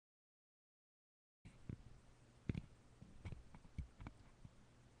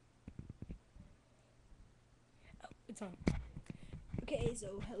time. Okay,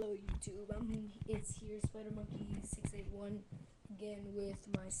 so hello YouTube. It's here Spider Monkey 681 again with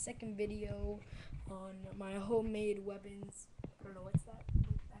my second video on my homemade weapons. I don't know what's that.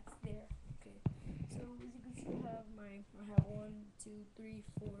 That's there. Okay. So as you can see, I have one, two, three,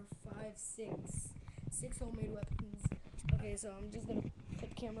 four, five, six homemade weapons. Okay, so I'm just gonna put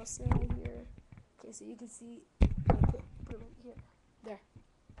the camera stand here. Okay, so you can see. Put it right here. There.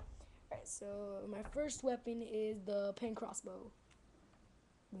 Alright, so my first weapon is the pen crossbow.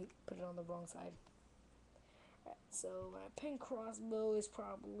 Wait, put it on the wrong side. Alright, so my pen crossbow is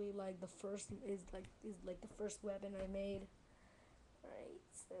probably like the first is like the first weapon I made. Alright,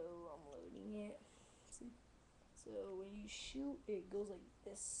 so I'm loading it. See? So when you shoot, it goes like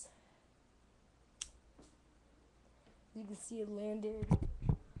this. You can see it landed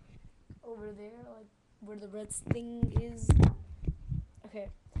over there, like where the red thing is. Okay,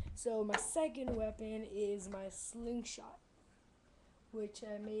 so my second weapon is my slingshot, which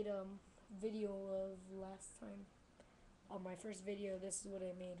I made a video of last time. On my first video, this is what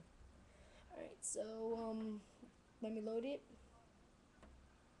I made. Alright, so let me load it.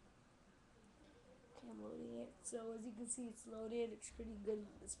 Okay, I'm loading it. So as you can see, it's loaded. It's pretty good.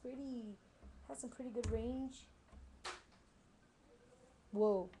 Has some pretty good range.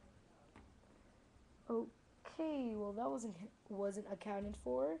 Whoa. Okay, well that wasn't accounted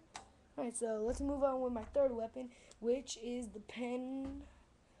for. Alright, so let's move on with my third weapon, which is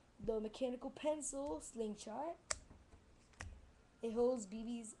the mechanical pencil slingshot. It holds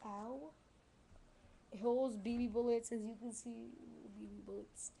BBs. Ow. It holds BB bullets, as you can see, BB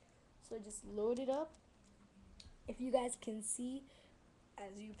bullets. So just load it up. If you guys can see,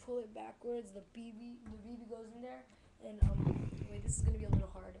 as you pull it backwards, the BB goes in there. And wait, this is gonna be a little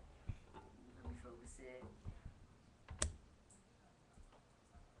hard. Let me focus it.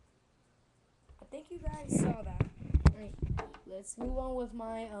 I think you guys saw that. Alright, let's move on with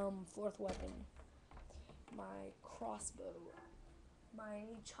my fourth weapon, my crossbow, my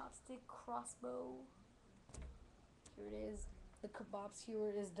chopstick crossbow. Here it is. The kebab skewer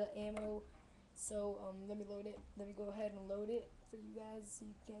is the ammo. So let me load it. Let me go ahead and load it for you guys so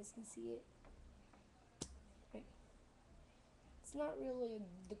you guys can see it. Right. It's not really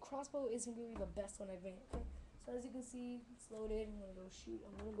the crossbow isn't really the best one I've made. Okay. So as you can see, it's loaded. I'm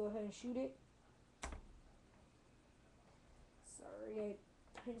gonna go ahead and shoot it. Sorry, I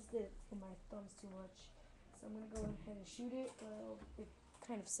pinched it in my thumbs too much. So I'm gonna go ahead and shoot it. Well, it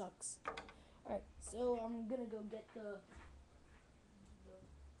kind of sucks. Alright, so I'm gonna go get the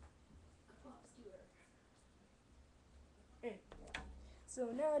kebab skewer.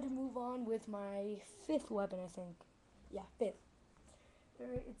 So now to move on with my fifth weapon, I think. Yeah, fifth.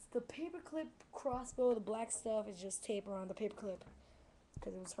 It's the paperclip crossbow. The black stuff is just tape around the paperclip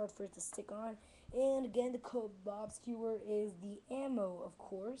because it was hard for it to stick on. And again, the kebab skewer is the ammo, of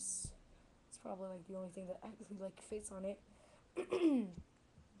course. It's probably like the only thing that actually like fits on it.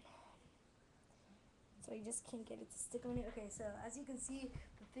 So you just can't get it to stick on it. Okay, so as you can see,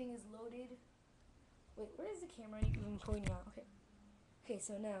 the thing is loaded. Wait, where is the camera? I'm pointing out. Okay. Okay,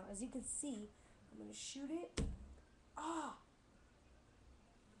 so now, as you can see, I'm going to shoot it. Ah!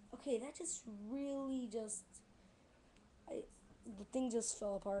 Okay, that just really the thing just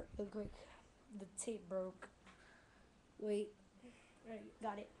fell apart real quick. The tape broke. Wait. Alright,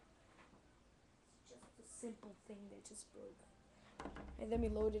 got it. It's just a simple thing that just broke. And let me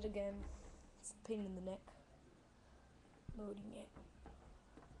load it again. It's a pain in the neck. Loading it.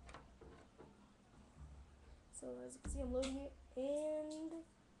 So as you can see, I'm loading it, and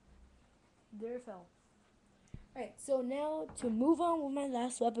there it fell. Alright, so now to move on with my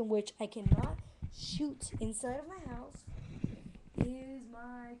last weapon, which I cannot shoot inside of my house, is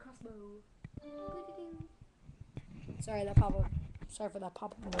my crossbow. Sorry for that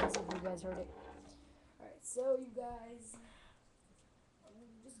pop-up noise if you guys heard it. Alright, so you guys,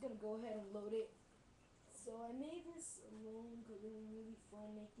 I'm just gonna go ahead and load it. So I made this alone because it was really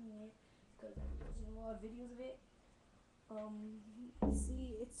fun making it, because I'm watching a lot of videos of it.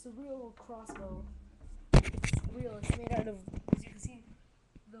 See, it's a real crossbow. It's real. It's made out of, as you can see,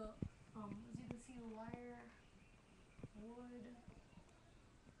 the wire, wood.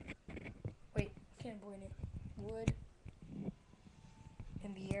 Wait, can't point it. Wood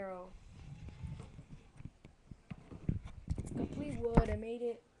and the arrow. It's complete wood. I made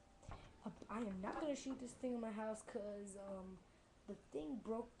it. I am not gonna shoot this thing in my house because the thing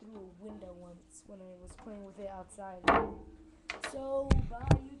broke through a window once when I was playing with it outside. So bye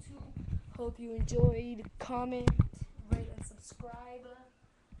YouTube. Hope you enjoyed. Comment, rate, and subscribe.